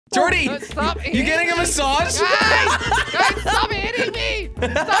Jordy, Stop you getting a massage? Guys, stop hitting me!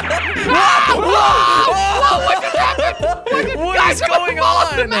 Stop! Whoa! What Guys, is I'm going gonna fall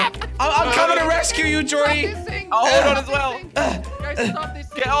off the on? map. I'm coming to rescue you, Jordy. I'll hold on as well. Guys, stop this.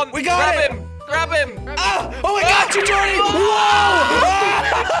 Get on. We got Grab it. him. Grab him. Oh, I got you, Jordy! Whoa!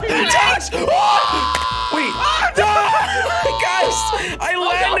 Josh! Wait! Guys, I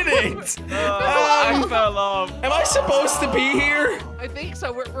landed it! I fell off. Am I supposed to be here? I think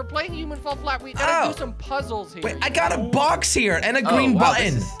so. We're playing Human Fall Flat. We gotta do some puzzles here. Wait, I got a box here and a green wow,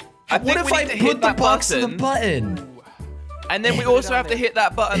 button. I What think if we I need to put hit the that box on the button. button? And then we also have to hit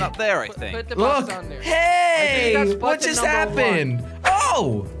that button up there, I think. Put the box Look! on there. Hey! that's What button just number happened?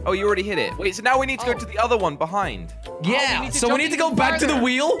 Oh! Oh, you already hit it. Wait, so now we need to go to the other one behind. Yeah, need to so we jump need to even go back to the farther.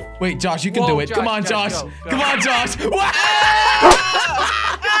 wheel. Wait, Josh, you can Whoa, do it. Josh, Come on, Josh, Josh. go, go. Come on, Josh.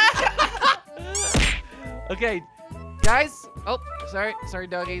 Okay, guys. Oh, sorry,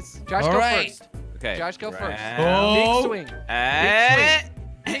 doggies. Josh, All go right. first. Okay. Josh, go first. Oh. Big swing. And...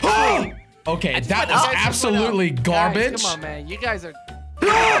 Okay, that Guys, was put up. absolutely garbage. Guys, come on, man. You guys are. Come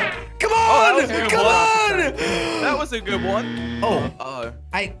that on! was a good Come one. on! That was a good one. Oh, Uh-oh.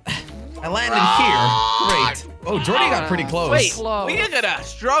 I landed here. Great. Oh, Jordy got pretty close. Wait, Close. we are gonna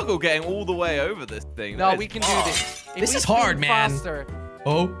struggle getting all the way over this thing. No, That we is can do far. this. If This we is hard, spin man. Faster.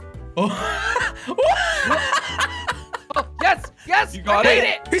 Oh. Oh, yes. You got I it? made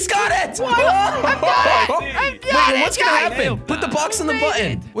it. He's got it! I Wait, what's gonna happen? Put the box on the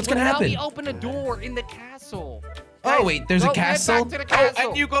button. What's gonna Now happen? we open a door in the castle. Oh, wait, there's a Go, head castle? back to the Oh, castle.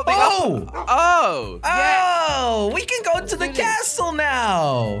 and you got the Oh! Oh! Oh, we can go to the do this. castle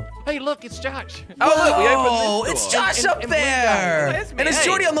now. Hey, look, it's Josh. Oh, look, we Oh, opened this it's door. Josh And- up and blue guy. there. There's me. And it's Hey.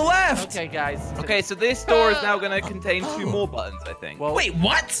 Jordy on the left. Okay, guys. Okay, so this door is now gonna contain 2 more buttons, I think. Well, Wait,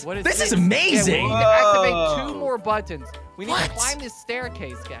 what? what is This is Yeah, we amazing. need to activate Whoa. 2 more buttons. We need to What? climb this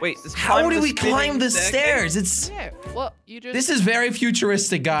staircase, guys. Wait, this How climb do the we spinning climb the staircase? stairs? It's Yeah, well, you just... This is very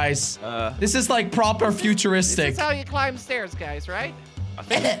futuristic, guys. This is like proper This futuristic. is how you climb stairs, guys, right? I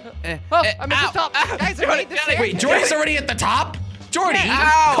Oh, I'm at the top. Guys, I made the stairs. Wait, Jordy's already at the top? Jordy,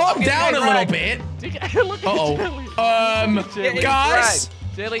 Ow, calm I'm down getting a little dragged. bit. Look at Jelly. Jelly. Guys.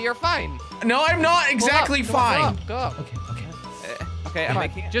 Jelly, you're fine. No, I'm not Pull exactly up, come on, fine. Go up. Okay, I'm Come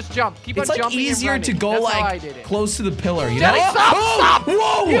making on, it. just jump. Keep It's on like jumping and easier to running. go That's how I like did it. close to the pillar, you Jelly, know? stop, Oh, stop!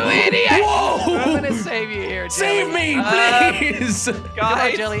 Whoa! You idiot! I'm Whoa! gonna save you here, Jelly. Save me, please! Come on,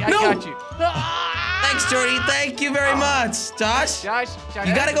 Guys, Jelly. I No. got you. Thanks, Jordy. Thank you very much. Josh, Josh,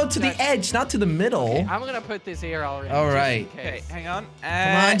 you gotta go to the edge, not to the middle. Okay, I'm gonna put this here already. All just in right. Okay, case. hang on.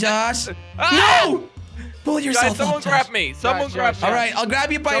 Come on, Josh. Ah! No! Pull yourself Guys, someone up, Josh. grab me. Someone Josh, grab Josh, me. All right, I'll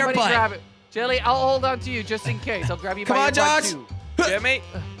grab you by your Somebody butt. grab it. Jelly, I'll hold on to you just in case. I'll grab you Come by on, your butt, Josh. too. Get me?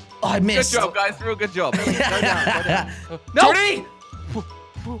 Oh, I Good missed. job, guys. Real good job. Go down. No! Jordy!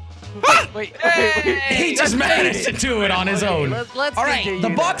 Wait. He just managed to do it on his Okay, own. let's All right, continue the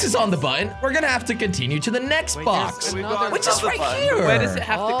box then. is on the button. We're gonna have to continue to the next Wait, box. there's We've another got Which is another right button, here. but Where does it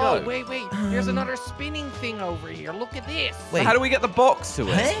have to Oh, go? wait. There's another spinning thing over here. Look at this. Wait. How do we get the box to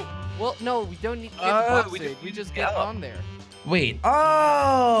it? Huh? Well, no, we don't need to get Oh, the box we in. just- We just yeah. get on there. Wait.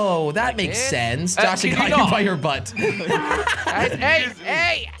 Oh, that Like makes this? sense. Uh, Josh, I can got you you not? by your butt. Guys,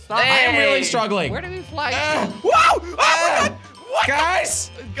 hey! Stop. I am really Hey. struggling. Where do we fly? Whoa! Oh my God! What?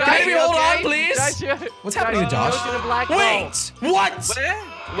 Guys, Guys, can we you hold okay? on, please? Josh, What's happening to Josh, Josh? Go to the black Wait, what? Where?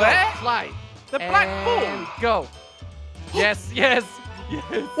 ball. Where? Fly. The black And ball. go. Yes.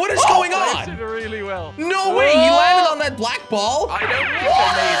 What is Oh, going that on? did really well. No way, he landed on that black ball. I don't think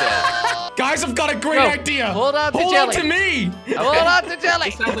I Guys, I've got a great No, idea. hold on to Hold Jelly. on to me. Hold on to Jelly.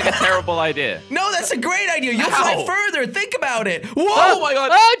 made it. Sounds like a terrible idea. No, that's a great idea. You'll Ow. fly further. Think about it. Whoa! Oh my God!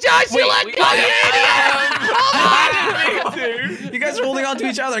 Oh, Josh, you Wait, let we go. got it. Oh, I didn't mean to. You guys are holding on to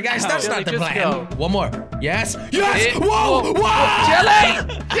each other. Guys, that's Jelly, not the just plan. go. One more. Yes. Yes. It- Whoa. Whoa. Jelly!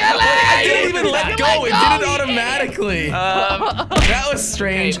 I didn't even let go. It did it go. automatically. Um, That was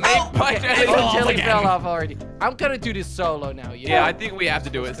strange. Okay, Oh, my I Jelly fell Oh, off Jelly again. fell off already. I'm gonna do this solo now. You know? yeah, I think we have to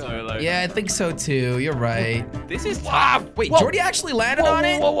do it solo. Yeah, I think so too. You're right. This is tough. Wait, Whoa. Jordy actually landed on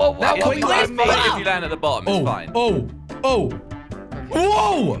it? Whoa, That If quickly? you land at the bottom, it's fine. Oh.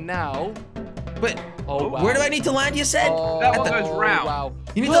 Whoa. Now. But Oh, wow. where do I need to land, you said? Oh, That one the- goes round. Wow.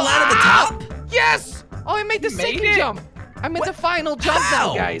 You need to land at the top? Yes! Oh, I made the You made second it? jump. I'm at the final jump How?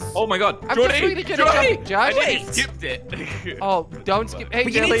 now, guys. Oh my God, I'm Jordy! just really good at Jordy! jumping. Josh, I think you wait. skipped it. Oh, don't skip. Hey,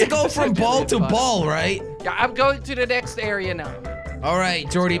 But you Jelly. need to go from ball to ball, right? Yeah, I'm going to the next area now. All right,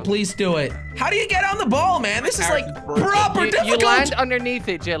 Jordy, please do it. How do you get on the ball, man? This is like character's broken. proper You difficult. land underneath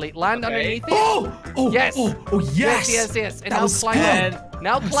it, Jelly. Land Okay. underneath it. Oh, Yes. Oh, yes. Yes. And That now was climb good. up.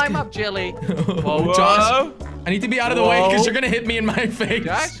 Now climb up, Jelly. Oh, Josh. Whoa. I need to be out of the way because you're gonna hit me in my face.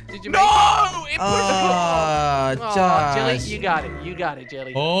 Josh, did you make it? No! It pushed Aw, Jelly, Josh. you got it. You got it,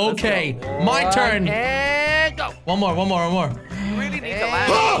 Jelly. Okay, Let's go. my turn. And go. One more. You really need to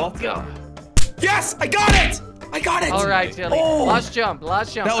land And the go. bottom. Yes, I got it. I got it. All right, Jelly. Oh. Last jump.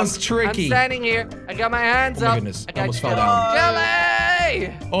 Last jump. That was tricky. I'm standing here. I got my hands Oh my up. goodness, I I got almost you, fell Jelly. down.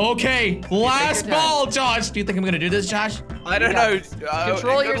 Jelly! Okay, last your time. ball, Josh. Do you think I'm gonna do this, Josh? I don't know.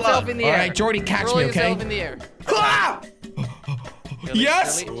 Control good yourself luck. in the All air. right, Jordy, catch Control me, okay? yourself in the air. Ah! Jelly,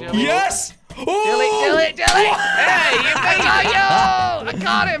 Yes, Jelly, Jelly. yes. Jelly, Oh! Jelly. Hey, you I got you! I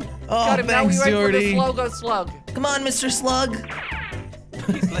got him! Oh, got him. Now we thanks, wait for the Jordy. slow go slug. Come on, Mr. Slug.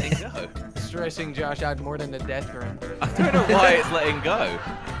 He's letting go. Stressing Josh out more than the death run. I don't know why it's letting go.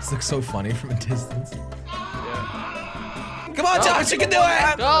 This looks so funny from a distance. Come on, Josh, you can do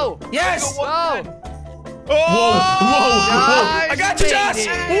it. Go! Yes. Go! Whoa, whoa. Josh I got you, made Josh. it.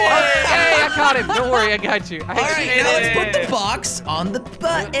 Whoa. Hey, I caught him. Don't worry, I got you. All right, made now let's it. put the box on the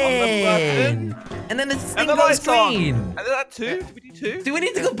button. button. And then this thing And the goes lights on. green. And that two? Do we do two? Do we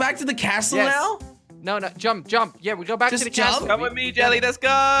need to go back to the castle Yes. now? No, jump. Yeah, we go back Just to the jump? castle. Come with me, Jelly. Let's go.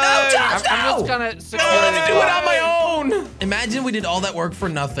 No, Josh, I'm no. just gonna secure I want the to do door. it on my own. Imagine we did all that work for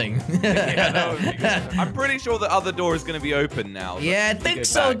nothing. I'm pretty sure the other door is going to be open now. Yeah, I Let's think go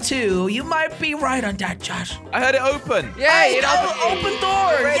so back. too. You might be right on that, Josh. I heard it open. Yay, it open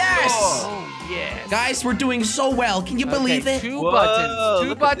door. red Yes. door. Oh, yes. Guys, we're doing so well. Can you believe Okay, it? two Whoa, buttons. Two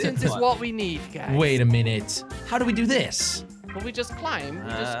look at buttons this is one. what we need, guys. Wait a minute. How do we do this? But we just climb. We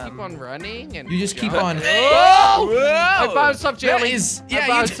just keep on running and You just keep jump. on. Oh! Whoa. I bounced up jelly. That is- yeah, I you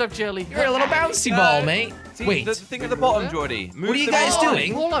bounced d- up jelly. You're a little bouncy ball, mate. See, Wait. the thing at the bottom, Jordy. Move What are you the guys ball.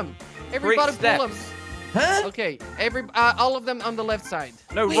 doing? Pull them. Everybody pull them. steps. Huh? Okay, all of them on the left side.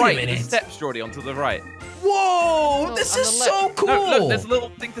 No, Wait a right. minute. The steps, Jordy, onto the right. Whoa, No, this on is the so left. cool. No, look, there's a little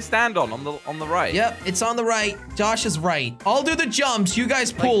thing to stand on the right. Yep, it's on the right. Josh is right. I'll do the jumps. You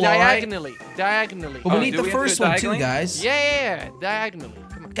guys Like pull, all right? diagonally. Diagonally. But we Oh, need do the we have to first do it one too, diagonally? guys. Yeah, diagonally.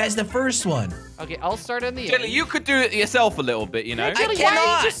 Come on. Guys, the first one. Okay, I'll start on the Jelly, end. you could do it yourself a little bit, you know? Jelly, I why are you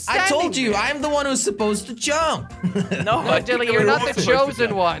cannot. just I told standing you, there? I'm the one who's supposed to jump. No, No, Jelly, you're not the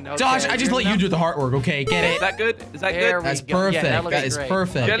chosen one. Okay, Josh, I just you're let you not- do the hard work, okay? Get Is it? that good? Is that There good? we That's go. Yeah, perfect. looks That is great.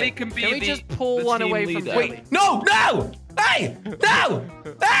 perfect. Jelly can be Can we the, just pull the one team away from leader. Jelly? Wait, no! Hey! No!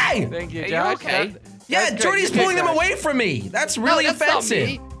 Hey! Thank you, Are you Josh. okay? Yeah, That's great. Jordy's Good pulling them Josh. away from me. That's No, really that's offensive. Not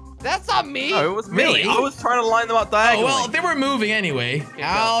me. That's not me. No, it was me. Really? I was trying to line them up Oh, diagonally. well, they were moving anyway. go.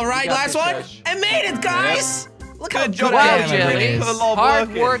 All right, You got last this, one. Josh. I made it, guys. Look how Good good job, I Wow, am at Jelly. this. Put a lot of Hard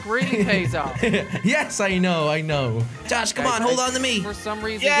work in. work really pays off. Yes, I know. Josh, come on, hold on to me. For some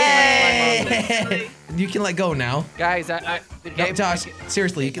reason, Yay! can't climb on this. You can let go now. Guys, the No, game. Josh,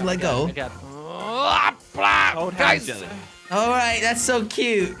 seriously, you can let go. I got it. Oh, blah. Hold Guys, hands, Jelly. All right, that's so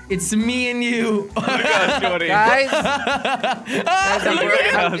cute. It's me and you. Look at us, Jordy. guys, Ah, guys, look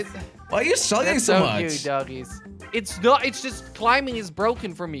at us. it's- Why are you struggling that's so so much? cute, doggies. It's not. It's just climbing is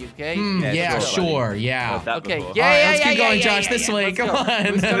broken for me. Okay. Yeah, Yeah, sure. sure, yeah. Heard that Okay. before. Yeah, All right, yeah, let's yeah, keep going, yeah, Josh, yeah, this yeah. way, Let's come go. on.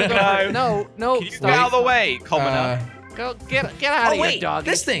 Who's gonna go No. first? No, Can you stop. get out of the way, commoner? Go get out of Oh, here, wait, doggy.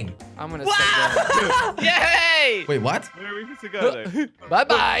 this thing. I'm gonna stay Yay! Wait, what? Where are we supposed to go, though? there. Bye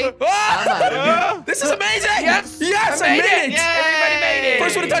bye. Ah! This is amazing! Yes! Yes, I made it! Everybody made it!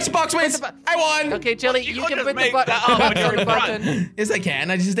 First one to touch the box wins. Put the I won! Okay, Jelly, You you could can just put the make button. that up when you're the in front. button. Yes, I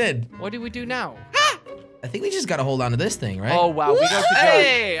can. I just did. What do we do now? I think we just gotta hold on to this thing, right? Oh wow, we go to Josh.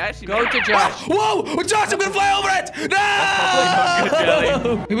 Hey! I actually Go made to it. Josh. Whoa! Josh, I'm gonna fly over it! probably not good,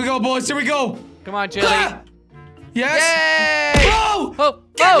 No! Here we go, boys. Here we go. Come on, Jelly. Ah! Yes. Yay! Whoa! Oh,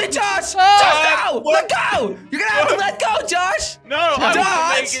 Get oh. me, Josh! Oh. Josh, no! Let go! You're gonna have to let go, Josh! No, I Josh!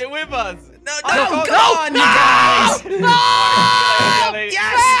 wasn't making it with us. No, Oh, come on, you guys! Jelly.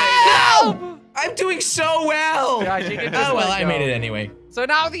 Yes! No! I'm doing so well! Josh, you can just Oh, well, let I made go. it anyway. So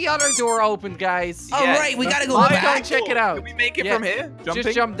now the other door opened, guys. All Yes. right, we gotta go Let's back. go check it out. Can we make it Yeah. from here? Jumping?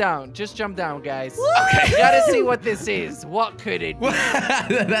 Just jump down. Just jump down, guys. Okay. You gotta see what this is. What could it be?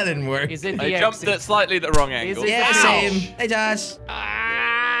 that didn't work. Is it I the jumped exit? at slightly the wrong angle. it- Yeah, Ouch. same. Hey, Josh.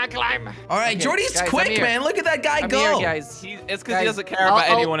 Climb. All right, Okay, Jordy's guys, I'm quick, here. man. Look at that guy I'm go. here, guys. It's because he Guys, doesn't care about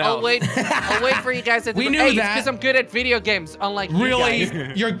anyone else. I'll wait for you guys. We knew hey, that. because I'm good at video games, unlike you Really?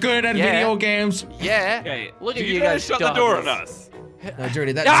 guys. You're good at Yeah. video games? Yeah. Okay. Look at you you guys guys. shut the door on doggies. us. No,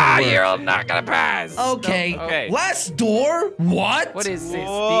 Jordy, that Ah, doesn't work. you're not gonna pass. Okay. No, Okay. Last door? What? What is this? The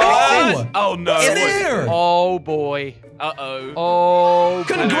What? exit? Oh no. What's in there? Oh boy. Uh-oh. Oh. boy.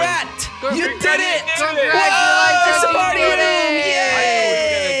 Congrats! You did it! Congratulations, It's a you party did room! it!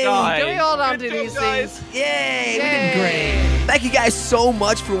 Yay! I thought we were gonna die. Can we hold on Good to job, these guys. things? Yay! We Yay. did great. Thank you guys so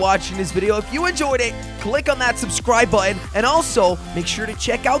much for watching this video. If you enjoyed it, click on that subscribe button, and also make sure to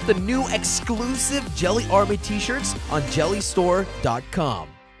check out the new exclusive Jelly Army t-shirts on jellystore.com.